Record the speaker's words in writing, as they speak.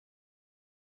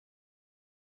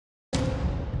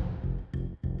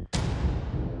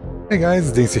Hey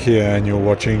guys, DinXy here and you're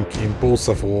watching Impulse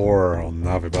of War on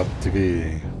Navibat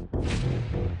TV.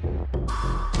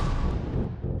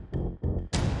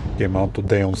 Came out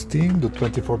today on Steam, the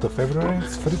 24th of February.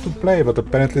 It's free to play, but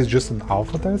apparently it's just an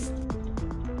alpha test.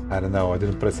 I don't know, I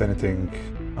didn't press anything.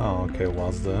 Oh, okay,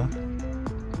 what's the...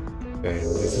 Okay,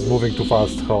 this is moving too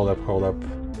fast. Hold up.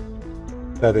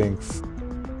 Settings.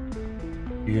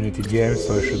 Unity game,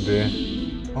 so it should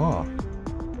be... Oh.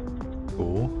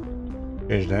 Cool.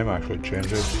 Change name, actually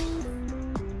change it.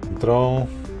 Control.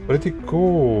 Pretty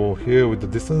cool here with the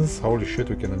distance. Holy shit,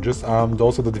 we can adjust.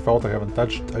 Also the default I haven't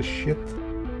touched a shit.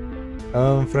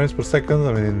 Frames per second,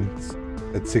 I mean, it's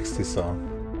at 60, so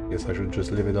I guess I should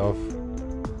just leave it off.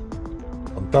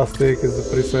 Fantastic is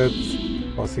the preset.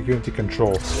 Classic Unity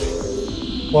control.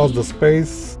 Plus the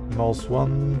space, mouse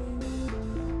 1.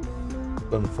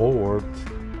 Turn forward.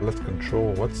 Left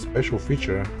control. What special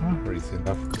feature? Easy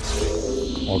enough.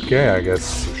 Okay, I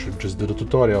guess we should just do the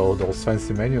tutorial. Those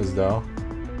fancy menus though.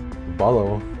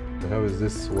 Bottle. The hell is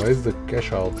this? Where's the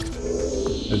cash out?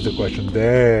 That's the question.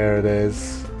 There it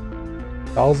is.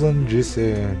 1000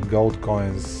 GC gold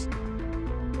coins.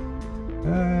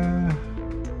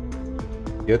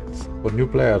 Get for new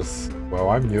players. Well,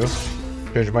 I'm new.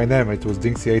 Changed my name. It was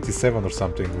DinXy87 or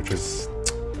something, which is...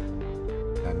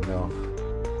 I don't know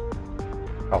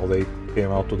how they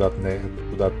came out to that name,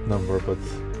 to that number, but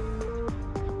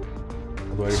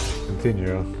how do I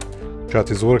continue?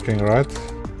 Chat is working, right?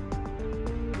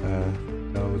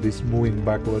 No, this moving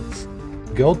backwards.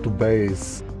 Go to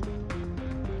base.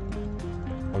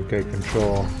 Okay,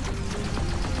 control.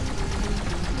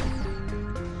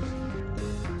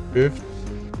 Shift.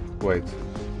 Wait.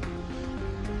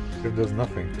 Shift does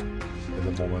nothing at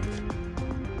the moment.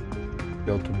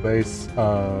 Go to base.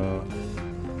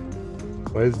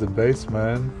 Where's the base,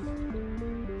 man?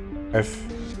 F.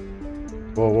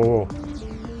 Whoa.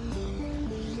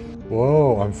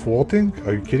 Whoa, I'm floating?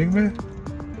 Are you kidding me?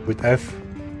 With F?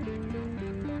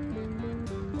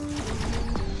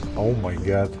 Oh my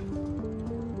god.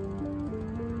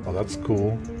 Oh, that's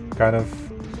cool. Kind of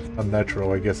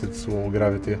unnatural, I guess it's all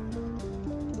gravity.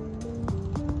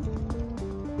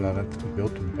 Planet, go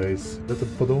to base. Is that a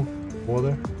puddle?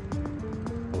 Water?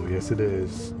 Oh, yes it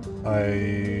is.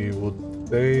 I would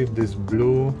say this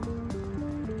blue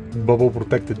bubble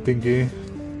protected thingy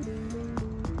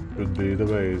should be the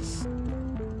base.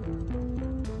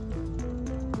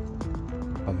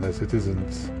 Unless it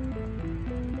isn't.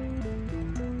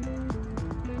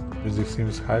 Music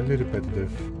seems highly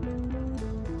repetitive.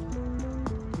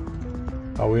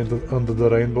 Are we under the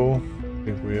rainbow? I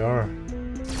think we are.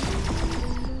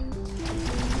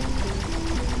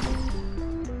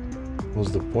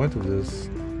 What's the point of this?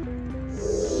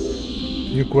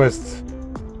 New quest.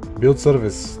 Build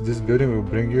service. This building will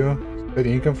bring you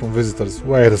steady income from visitors.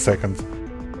 Wait a second.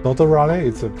 Not a rally,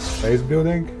 it's a base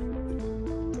building.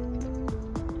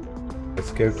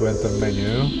 Escape to enter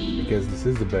menu. Because this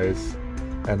is the base.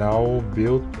 And now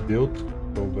build, go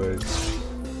base.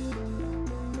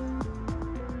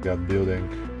 Got building.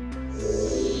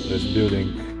 There's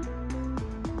building.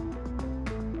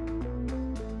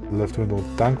 Left window,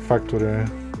 tank factory.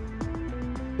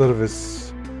 Service.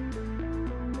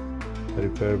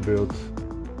 Repair build.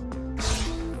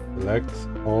 Select.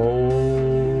 Oh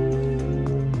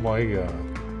my god.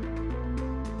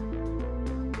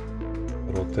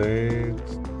 Rotate.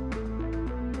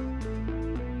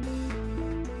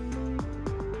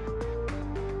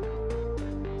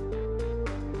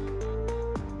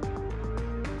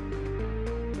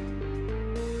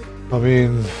 I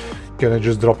mean, can I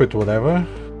just drop it whenever?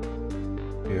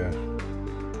 Yeah.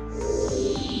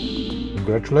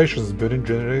 Congratulations, building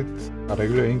generates a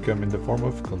regular income in the form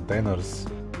of containers.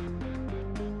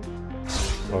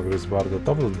 Progress bar at the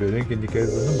top of the building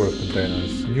indicates the number of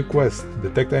containers. New quest,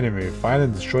 detect enemy, find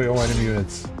and destroy all enemy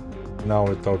units. Now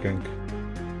we're talking.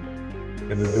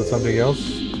 Can we build something else?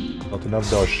 Not enough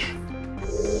dosh.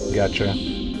 Gotcha.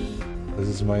 This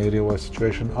is my real life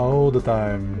situation all the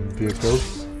time.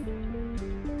 Vehicles.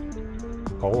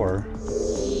 Color.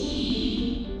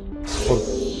 For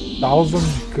 1000?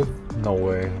 No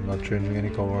way, I'm not changing any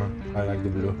color. I like the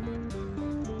blue.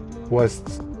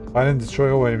 Quest. Find and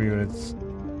destroy all enemy units.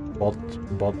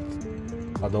 Bot.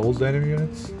 Are those the enemy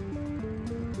units?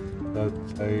 That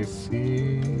I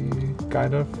see.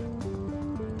 Kind of.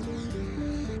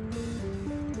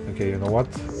 Okay, you know what?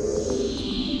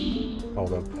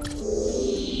 Hold up.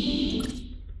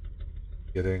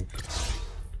 Getting.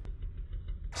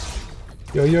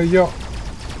 Yo.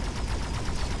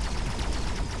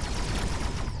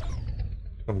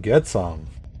 Come get some.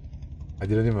 I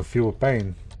didn't even feel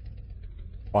pain.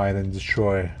 Find and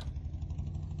destroy.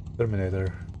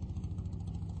 Terminator.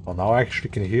 Oh, now I actually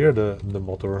can hear the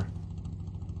motor.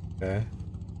 Okay.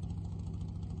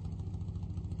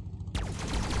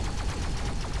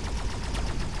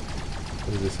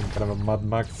 What is this, some kind of a Mad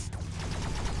Max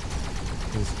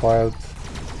inspired?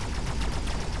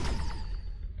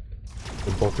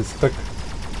 The boat is stuck.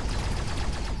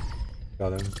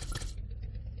 Got him.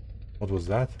 What was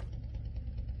that?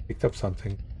 Picked up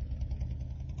something.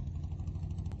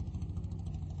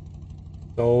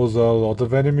 Those are a lot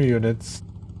of enemy units.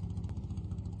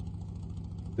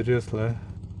 Seriously?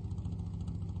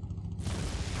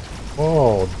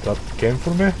 Oh, that came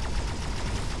for me?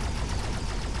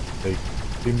 They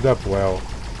teamed up well.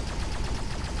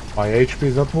 My HP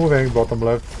is not moving, bottom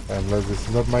left, unless this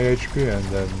is not my HP, and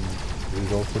then it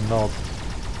is also not.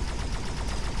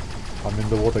 I'm in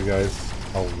the water, guys.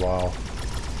 Oh wow.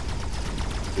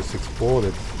 Just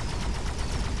exploded.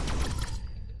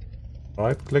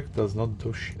 Right click does not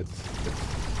do shit.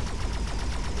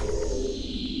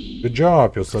 Good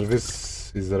job, your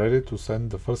service is ready to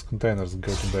send the first containers.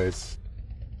 Go to base.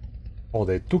 Oh,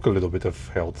 they took a little bit of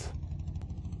health.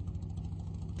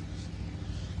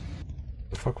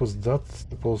 The fuck was that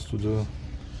supposed to do?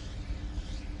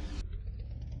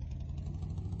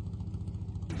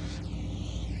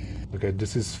 Okay,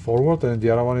 this is forward and the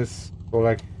other one is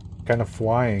like kind of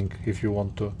flying if you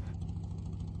want to.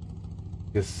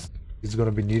 Yes, it's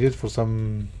gonna be needed for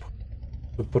some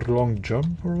super long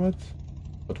jump or what?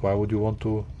 But why would you want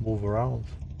to move around?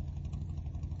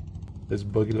 This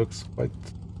buggy looks quite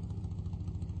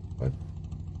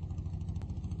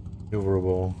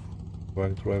maneuverable.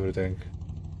 Going through everything.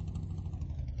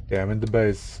 Okay, I'm in the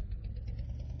base.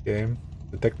 Game,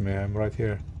 detect me, I'm right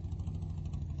here.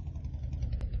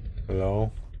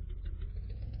 Hello?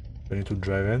 I need to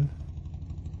drive in?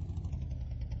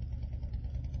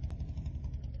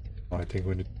 Oh, I think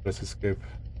we need to press escape.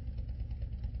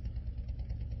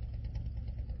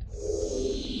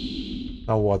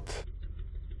 Now what?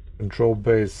 Control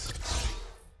base.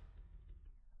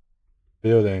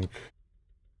 Building.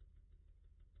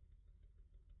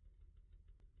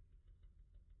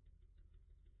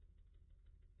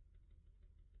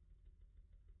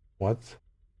 What?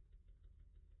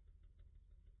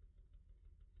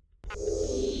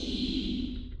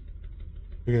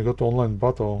 We can go to online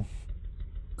battle.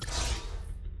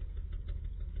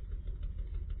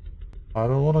 I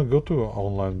don't want to go to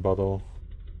online battle.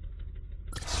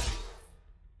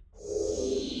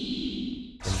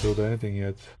 Can't build anything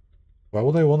yet. Why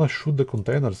would I want to shoot the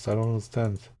containers? I don't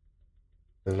understand.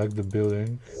 Select the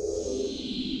building.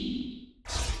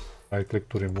 Right click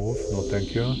to remove. No,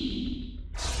 thank you.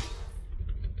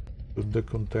 Shoot the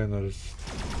containers.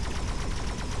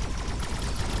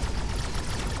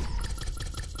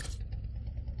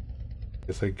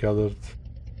 Guess I gathered.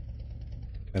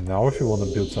 And now if you want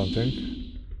to build something.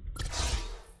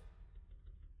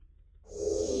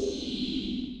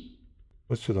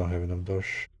 But you don't have enough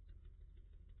dosh.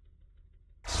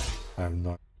 I'm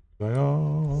not going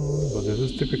on, but this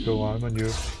is typical, I'm a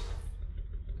noob.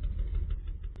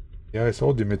 Yeah, I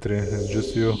saw Dimitri, it's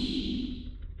just you.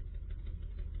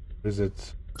 Where is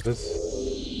it? This?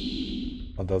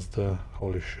 Oh, that's the...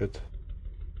 holy shit.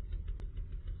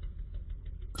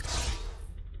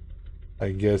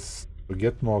 I guess to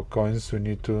get more coins we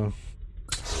need to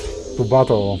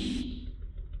battle.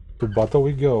 To battle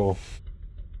we go.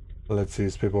 Let's see,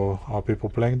 are people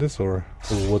playing this or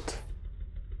what?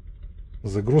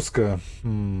 Zagruska.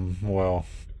 Well.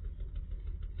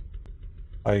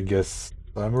 I guess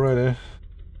I'm ready.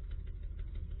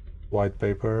 White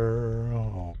paper.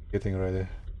 Oh, getting ready.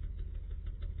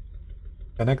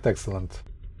 Connect, excellent.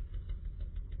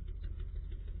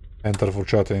 Enter for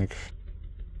chatting.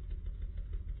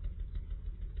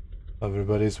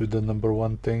 Everybody's with the number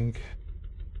one thing.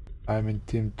 I'm in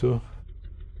team 2.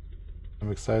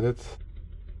 I'm excited.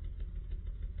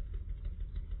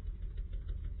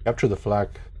 Capture the flag.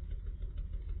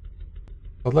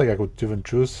 Not like I could even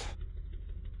choose.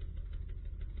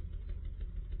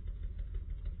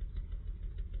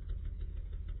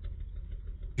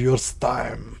 Yours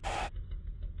time.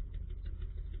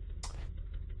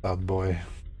 That boy.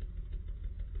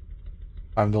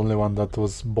 I'm the only one that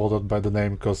was bothered by the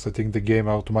name because I think the game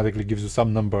automatically gives you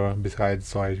some number besides,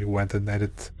 so I went and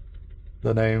added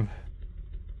the name.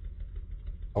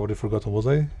 I already forgotten, was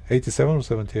I? 87 or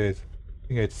 78? I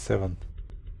think 87.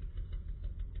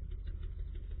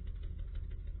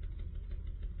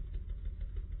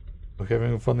 We're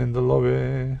having fun in the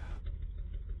lobby.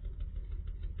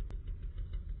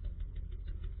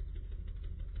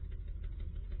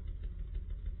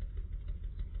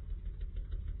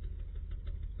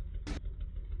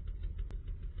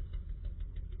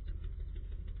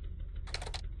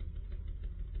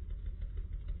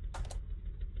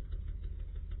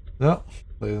 No,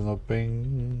 there is no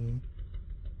ping.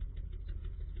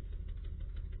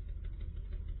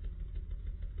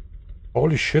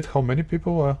 Holy shit, how many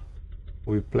people are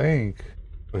we playing?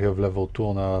 We have level 2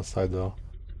 on our side though.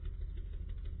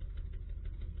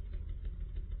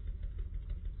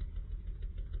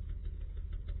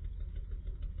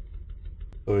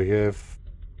 So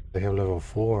they have level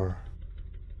 4.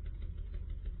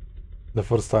 The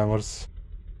first timers.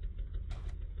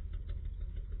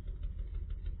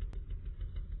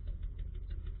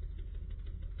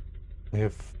 We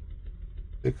have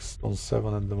 6 on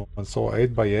 7 at the moment, so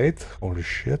 8 by 8. Holy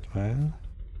shit, man.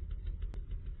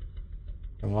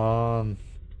 Come on.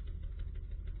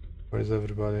 Where is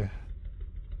everybody?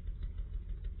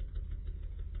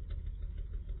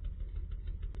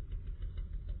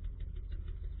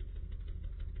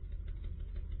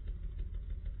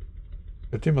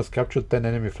 Your team has captured 10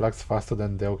 enemy flags faster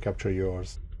than they'll capture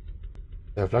yours.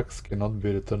 Their flags cannot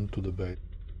be returned to the base.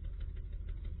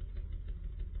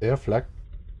 Their flag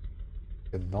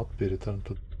cannot be returned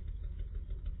to...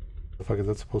 The fuck is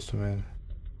that supposed to mean?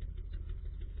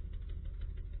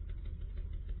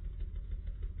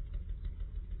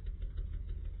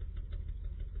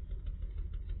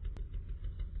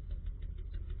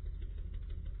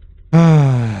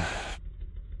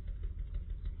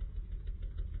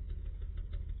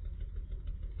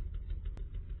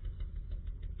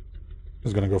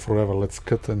 It's gonna go forever. Let's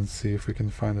cut and see if we can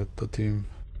find the team.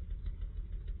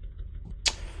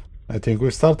 I think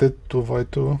we started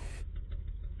 2v2.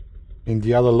 In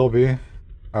the other lobby,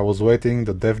 I was waiting,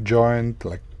 the dev joined,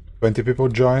 like 20 people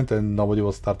joined and nobody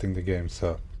was starting the game,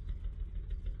 so...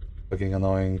 Fucking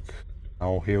annoying.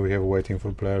 Now here we have waiting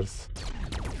for players.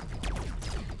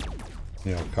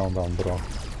 Yeah, countdown, bro.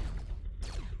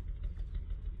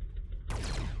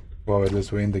 Well, at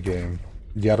least we win the game.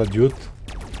 The other dude...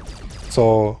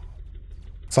 So...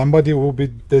 Somebody will be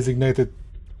designated,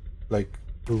 like,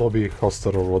 lobby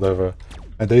hoster or whatever.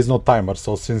 And there is no timer,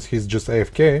 so since he's just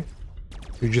AFK,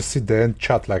 you just sit there and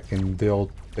chat like in the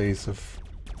old days of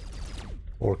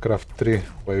Warcraft 3,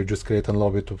 where you just create a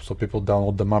lobby so people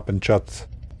download the map and chat.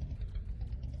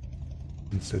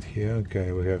 Instead here,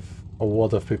 okay, we have a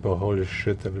lot of people, holy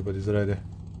shit, everybody's ready.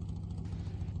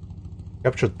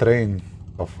 Capture train,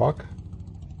 the fuck?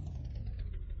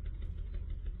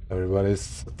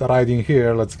 Everybody's riding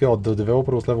here, let's go. The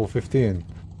developer was level 15.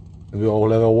 And we all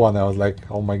level 1, I was like,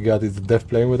 oh my god, is the dev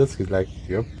playing with us? He's like,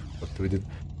 yep, but we did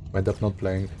end up not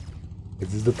playing.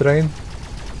 Is this the train?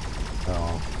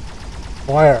 No.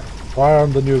 Fire! Fire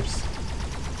on the noobs!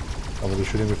 Somebody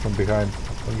shooting me from behind.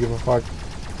 Don't give a fuck.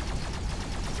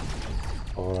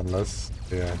 Or unless...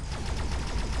 yeah.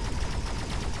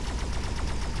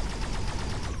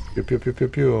 Pew pew pew pew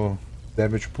pew.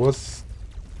 Damage plus.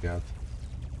 Yeah.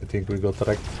 I think we got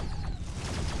wrecked.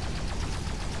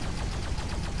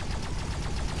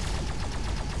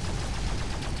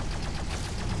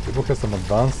 People have some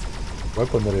advanced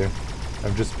weaponry.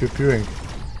 I'm just pew-pewing.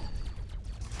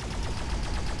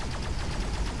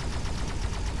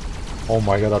 Oh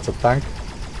my god, that's a tank.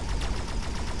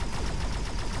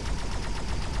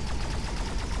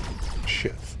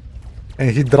 Shit. And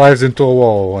he drives into a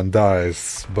wall and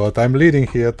dies. But I'm leading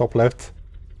here, top left.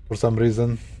 For some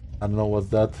reason. I don't know what's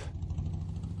that.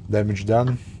 Damage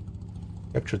done.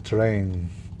 Capture train.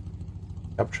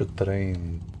 Capture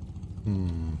train.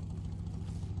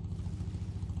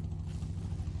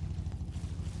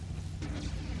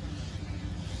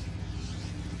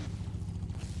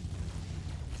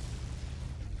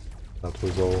 That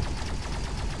was all.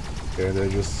 Okay, they're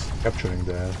just capturing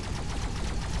there.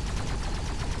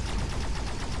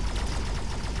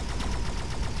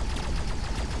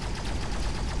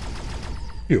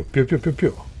 Pew, pew, pew, pew,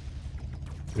 pew.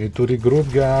 We need to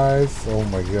regroup, guys. Oh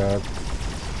my god.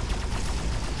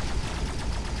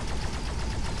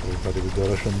 Everybody with the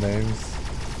Russian names.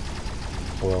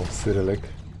 Well, Cyrillic.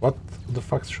 What the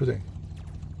fuck's shooting?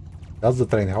 That's the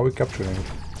train. How are we capturing?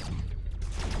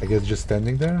 I guess just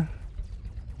standing there?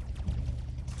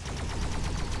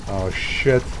 Oh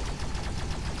shit.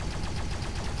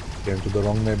 Came to the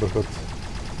wrong neighborhood.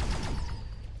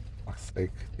 Fuck's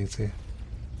sake, DinXy.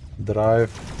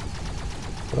 Drive.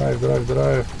 Drive, drive,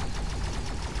 drive.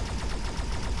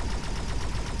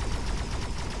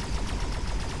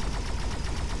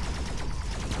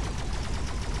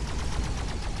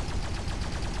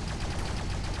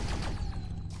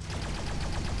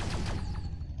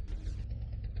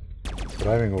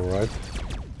 Driving alright.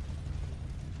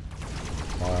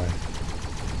 Why?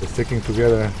 They're sticking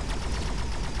together.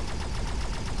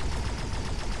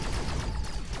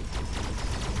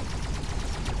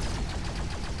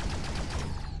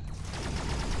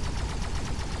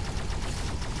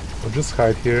 I'll just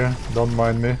hide here, don't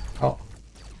mind me. Oh,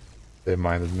 they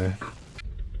minded me.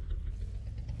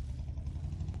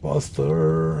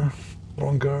 Faster,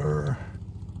 stronger.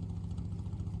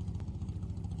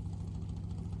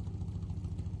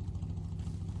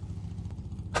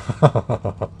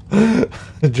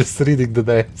 Just reading the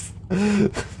names.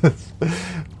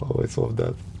 Always love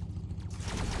that.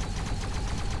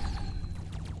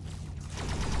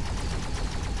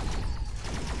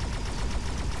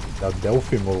 That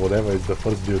Delphim or whatever is the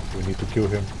first dude. We need to kill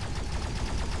him.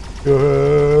 Kill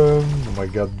him! Oh my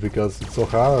god, because it's so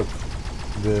hard.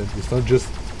 It's not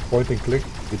just point and click.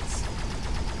 It's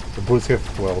the bullets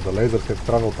have, well, the lasers have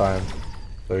travel time.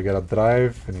 So you gotta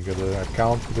drive and you gotta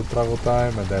account for the travel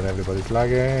time, and then everybody's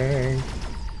lagging.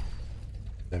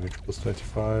 Damage plus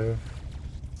 25.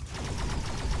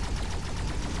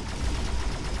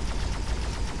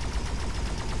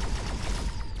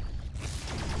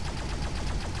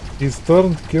 He's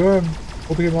turned, kill him!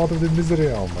 Put him out of the misery!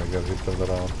 Oh my god, he turned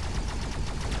around.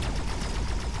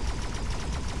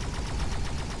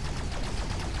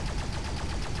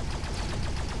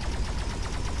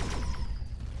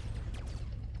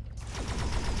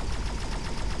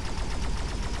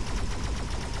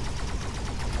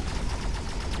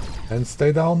 And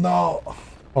stay down now!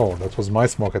 Oh, that was my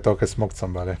smoke. I thought I smoked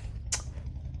somebody.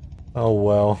 Oh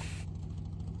well.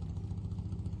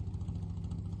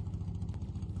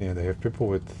 Yeah, they have people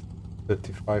with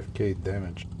 35k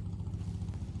damage.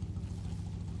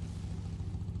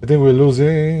 I think we're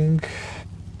losing.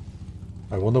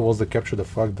 I wonder what's the capture the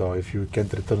flag though, if you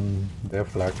can't return their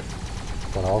flag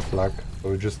or our flag. So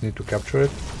we just need to capture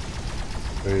it.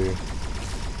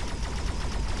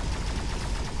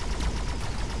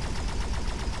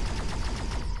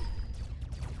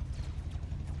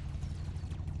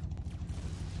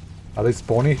 Are they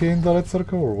spawning here in the red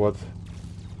circle or what?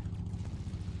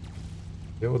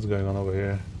 Yeah, what's going on over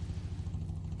here?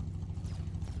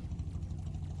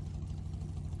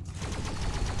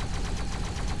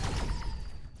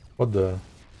 What the?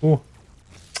 Ooh!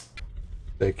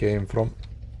 They came from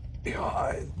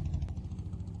behind.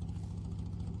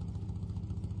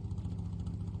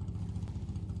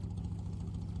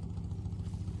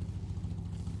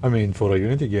 I mean, for a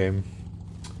Unity game,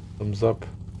 thumbs up.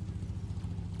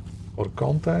 For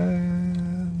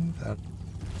content.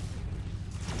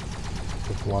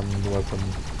 With one weapon.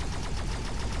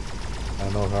 I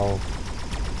don't know how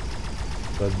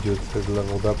that dude has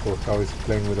leveled up or how he's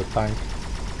playing with a tank.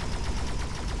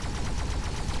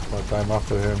 But I'm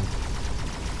after him.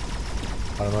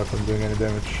 I don't know if I'm doing any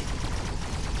damage.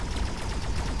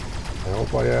 I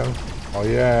hope I am. Oh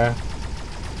yeah!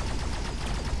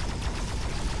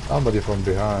 Somebody from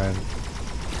behind.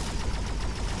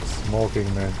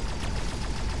 Smoking me.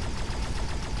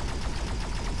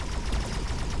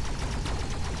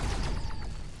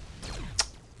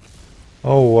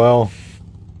 Oh well.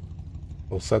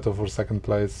 We'll settle for second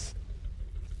place.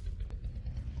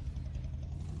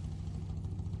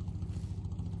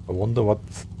 I wonder what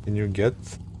can you get?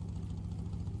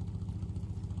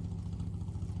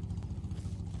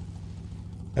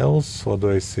 Else, what do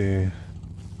I see?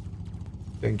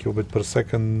 10 qubit per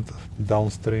second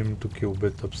downstream, 2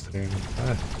 qubit upstream.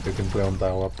 You can play on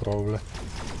dial-up probably.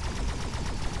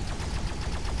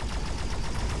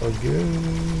 Okay.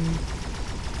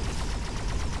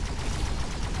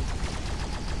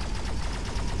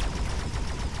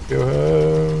 Kill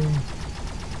him.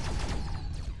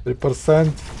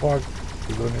 3%. Fuck.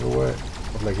 He's running away.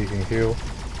 Not like he can heal.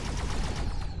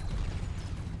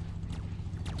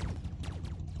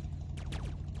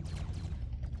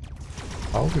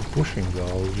 How are we pushing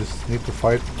though? We just need to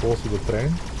fight close to the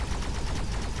train.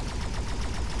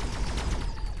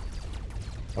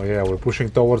 Oh yeah, we're pushing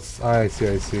towards... I see.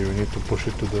 We need to push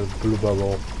it to the blue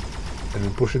bubble. And we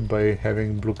push it by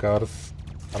having blue cars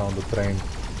around the train.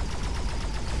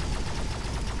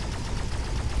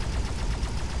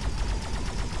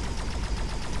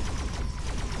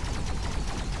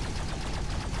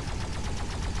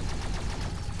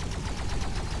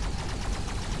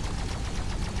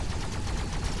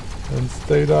 And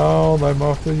stay down, I'm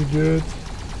after you, dude.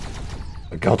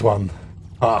 I got one.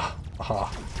 Ah, aha.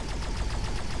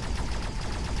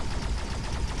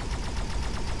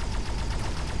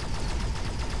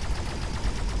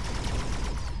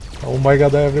 Oh my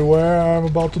god, they're everywhere. I'm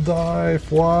about to die.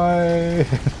 Why?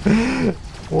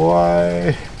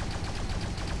 Why?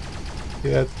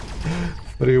 Yet.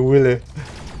 Free Willy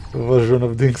version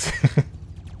of DinXy.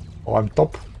 Oh, I'm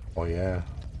top. Oh yeah.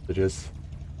 Bitches.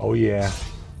 Oh yeah.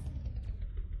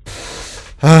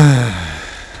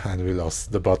 And we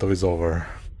lost. The battle is over.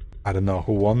 I don't know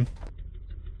who won.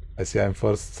 I see I'm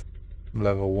first.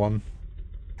 Level 1.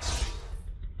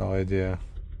 No idea.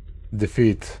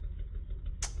 Defeat.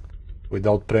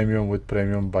 Without premium, with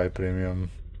premium, by premium.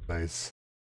 Nice.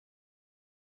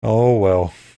 Oh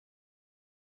well.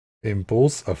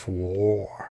 Impulse of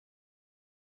War.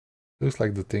 Looks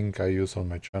like the thing I use on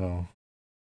my channel.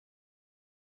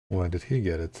 Where did he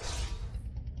get it?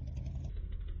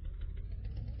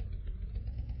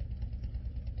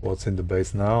 What's in the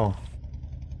base now?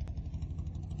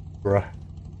 Bruh.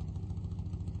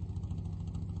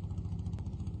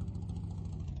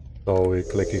 So we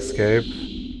click escape.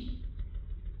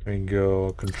 We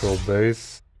go control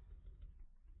base.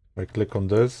 We click on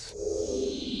this.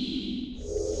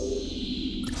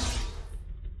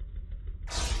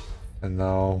 And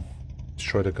now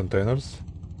destroy the containers.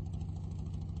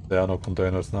 There are no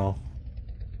containers now.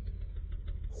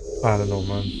 I don't know,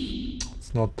 man.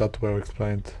 It's not that well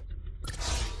explained.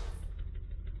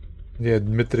 Yeah,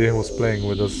 Dmitry was playing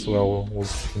with us, well,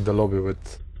 was in the lobby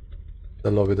with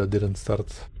the lobby that didn't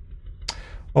start.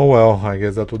 Oh well, I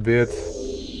guess that would be it.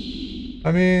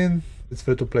 I mean, it's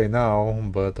free to play now,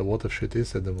 but a lot of shit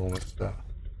is at the moment.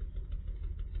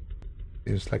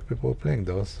 Seems like people are playing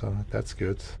those, so that's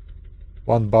good.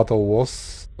 One battle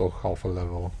was half a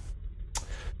level.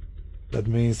 That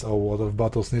means a lot of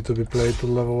battles need to be played to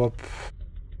level up.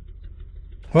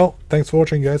 Well, thanks for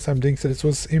watching, guys. I'm DinXy. This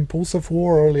was Impulse of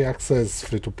War Early Access,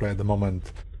 free to play at the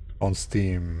moment on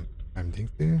Steam. I'm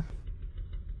DinXy.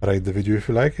 Rate the video if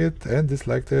you like it, and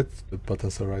disliked it. The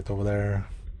buttons are right over there.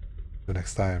 Till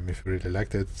next time, if you really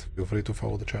liked it, feel free to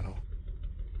follow the channel.